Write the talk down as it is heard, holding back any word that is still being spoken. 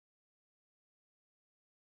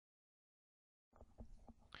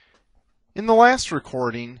In the last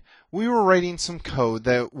recording, we were writing some code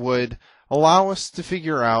that would allow us to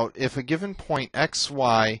figure out if a given point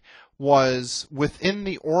xy was within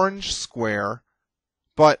the orange square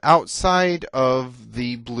but outside of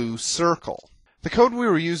the blue circle. The code we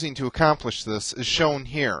were using to accomplish this is shown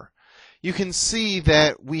here. You can see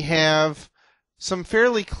that we have some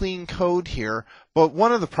fairly clean code here, but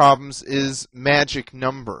one of the problems is magic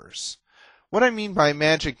numbers. What I mean by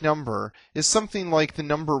magic number is something like the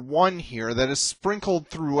number 1 here that is sprinkled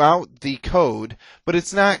throughout the code, but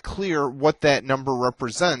it's not clear what that number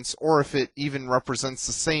represents or if it even represents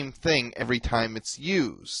the same thing every time it's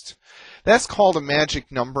used. That's called a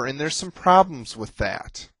magic number, and there's some problems with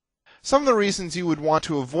that. Some of the reasons you would want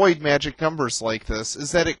to avoid magic numbers like this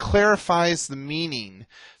is that it clarifies the meaning.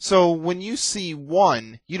 So when you see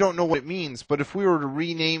 1, you don't know what it means, but if we were to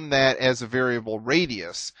rename that as a variable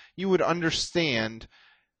radius, you would understand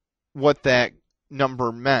what that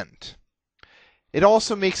number meant. It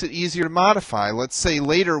also makes it easier to modify. Let's say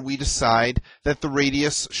later we decide that the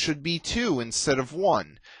radius should be 2 instead of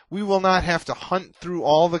 1. We will not have to hunt through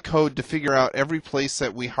all the code to figure out every place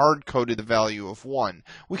that we hard-coded the value of 1.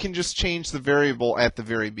 We can just change the variable at the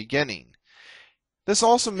very beginning. This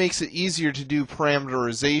also makes it easier to do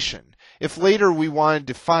parameterization. If later we wanted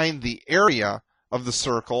to find the area of the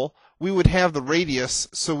circle, we would have the radius,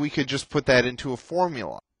 so we could just put that into a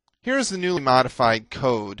formula. Here's the newly modified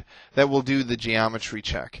code that will do the geometry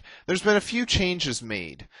check. There's been a few changes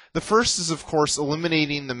made. The first is, of course,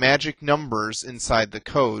 eliminating the magic numbers inside the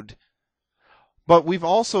code. But we've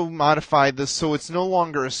also modified this so it's no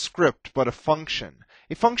longer a script but a function.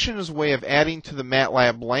 A function is a way of adding to the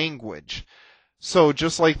MATLAB language. So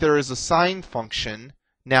just like there is a sine function,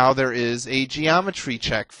 now there is a geometry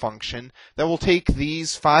check function that will take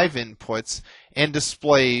these 5 inputs and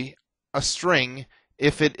display a string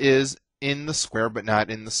if it is in the square but not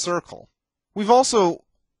in the circle. We've also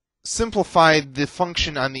simplified the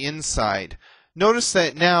function on the inside. Notice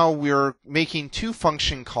that now we're making 2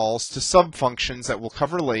 function calls to subfunctions that we'll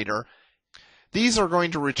cover later. These are going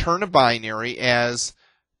to return a binary as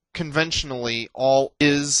conventionally all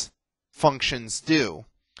is functions do.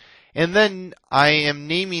 And then I am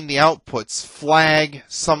naming the outputs flag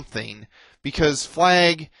something because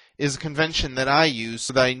flag is a convention that I use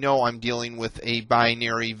so that I know I'm dealing with a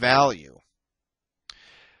binary value.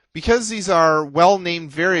 Because these are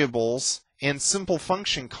well-named variables and simple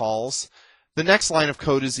function calls, the next line of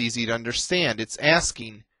code is easy to understand. It's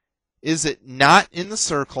asking, is it not in the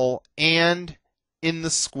circle and in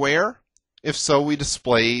the square? If so, we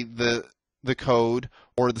display the code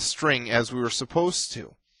or the string as we were supposed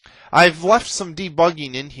to. I've left some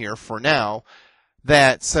debugging in here for now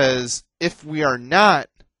that says if we are not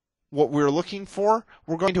what we're looking for,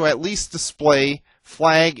 we're going to at least display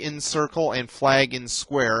flag in circle and flag in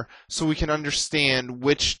square so we can understand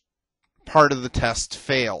which part of the test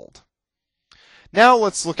failed. Now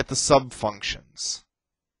let's look at the subfunctions.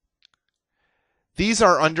 These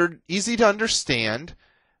are easy to understand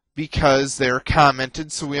because they're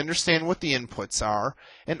commented so we understand what the inputs are,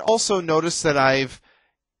 and also notice that I've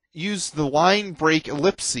used the line break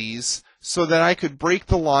ellipses so that I could break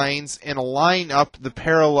the lines and align up the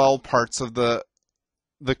parallel parts of the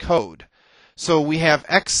code. So we have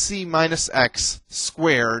xc minus x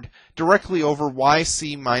squared directly over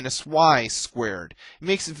yc minus y squared. It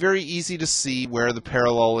makes it very easy to see where the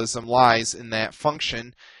parallelism lies in that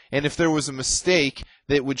function, and if there was a mistake,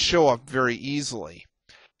 that would show up very easily.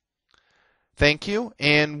 Thank you,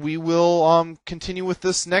 and we will continue with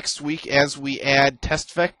this next week as we add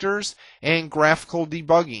test vectors and graphical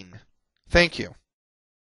debugging. Thank you.